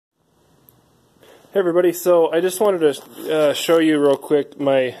Hey everybody, so I just wanted to show you real quick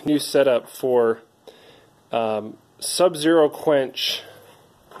my new setup for sub-zero quench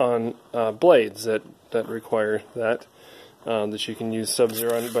on blades that require that you can use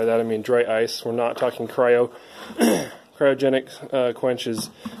sub-zero, and by that I mean dry ice. We're not talking cryo. Cryogenic quench is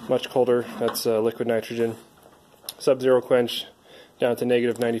much colder. That's liquid nitrogen. Sub-zero quench down to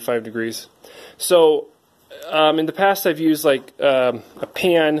negative 95 degrees. So in the past I've used like a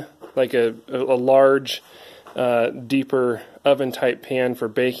pan, like a large, deeper oven type pan for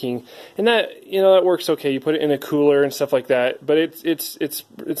baking, and that that works okay. You put it in a cooler and stuff like that, but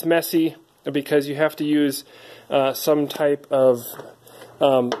it's messy because you have to use some type of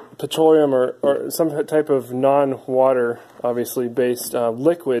petroleum or some type of non-water, obviously based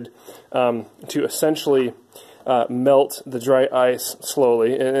liquid to essentially melt the dry ice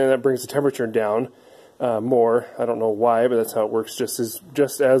slowly, and that brings the temperature down. More. I don't know why, but that's how it works.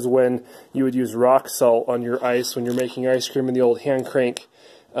 Just as when you would use rock salt on your ice when you're making ice cream in the old hand crank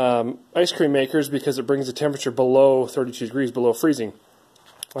ice cream makers, because it brings the temperature below 32 degrees, below freezing.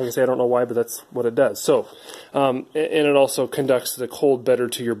 Like I say, I don't know why, but that's what it does. So, and it also conducts the cold better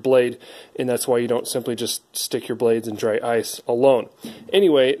to your blade, and that's why you don't simply just stick your blades in dry ice alone.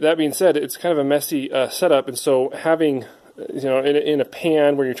 Anyway, that being said, it's kind of a messy setup, and so having in a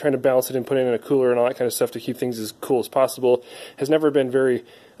pan where you're trying to balance it and put it in a cooler and all that kind of stuff to keep things as cool as possible has never been very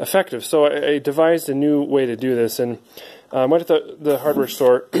effective. So I devised a new way to do this, and I went to the hardware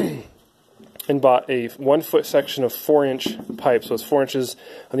store and bought a 1-foot section of 4-inch pipe. So it's 4 inches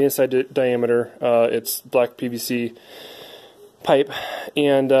on the inside diameter. It's black PVC pipe,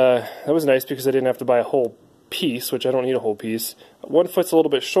 and that was nice because I didn't have to buy a whole piece, which I don't need a whole piece. 1 foot's a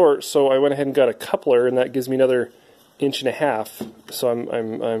little bit short, so I went ahead and got a coupler, and that gives me another 1.5 inches. So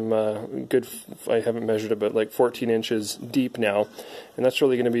I'm good. I haven't measured it, but like 14 inches deep now, and that's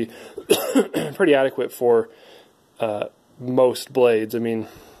really going to be pretty adequate for most blades. I mean,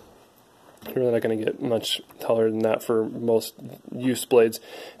 you're really not going to get much taller than that for most use blades.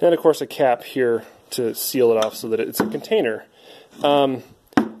 And then of course a cap here to seal it off so that it's a container, and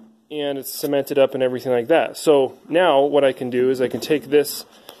it's cemented up and everything like that. So now what I can do is I can take this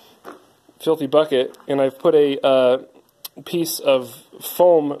filthy bucket, and I've put a piece of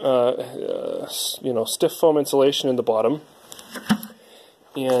foam, stiff foam insulation in the bottom,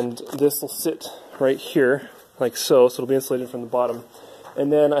 and this will sit right here like so it'll be insulated from the bottom.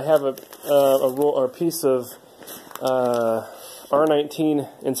 And then I have a roll or a piece of R19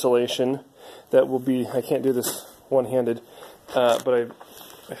 insulation that will be, I can't do this one-handed, but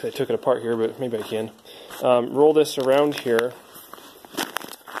I took it apart here, but maybe I can. Roll this around here,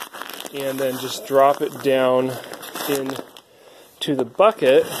 and then just drop it down into the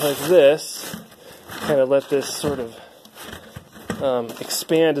bucket like this. Kind of let this sort of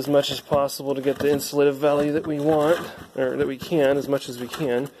expand as much as possible to get the insulative value that we want, or that we can, as much as we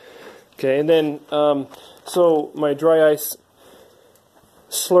can. Okay, and then so my dry ice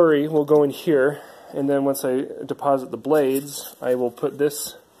slurry will go in here, and then once I deposit the blades, I will put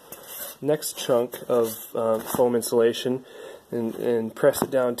this next chunk of foam insulation and press it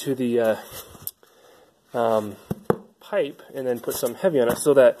down to the pipe, and then put some heavy on it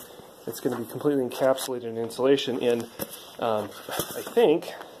so that it's going to be completely encapsulated in insulation. And I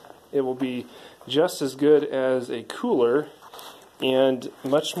think it will be just as good as a cooler and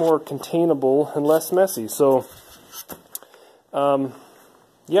much more containable and less messy. So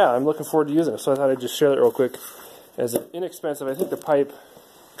yeah, I'm looking forward to using it. So I thought I'd just share that real quick as an inexpensive. I think the pipe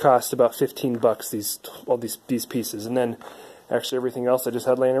cost about 15 bucks, all these pieces, and then actually everything else I just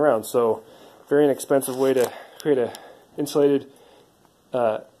had laying around. So very inexpensive way to create a insulated,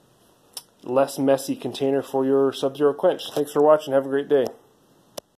 less messy container for your sub-zero quench. Thanks for watching. Have a great day.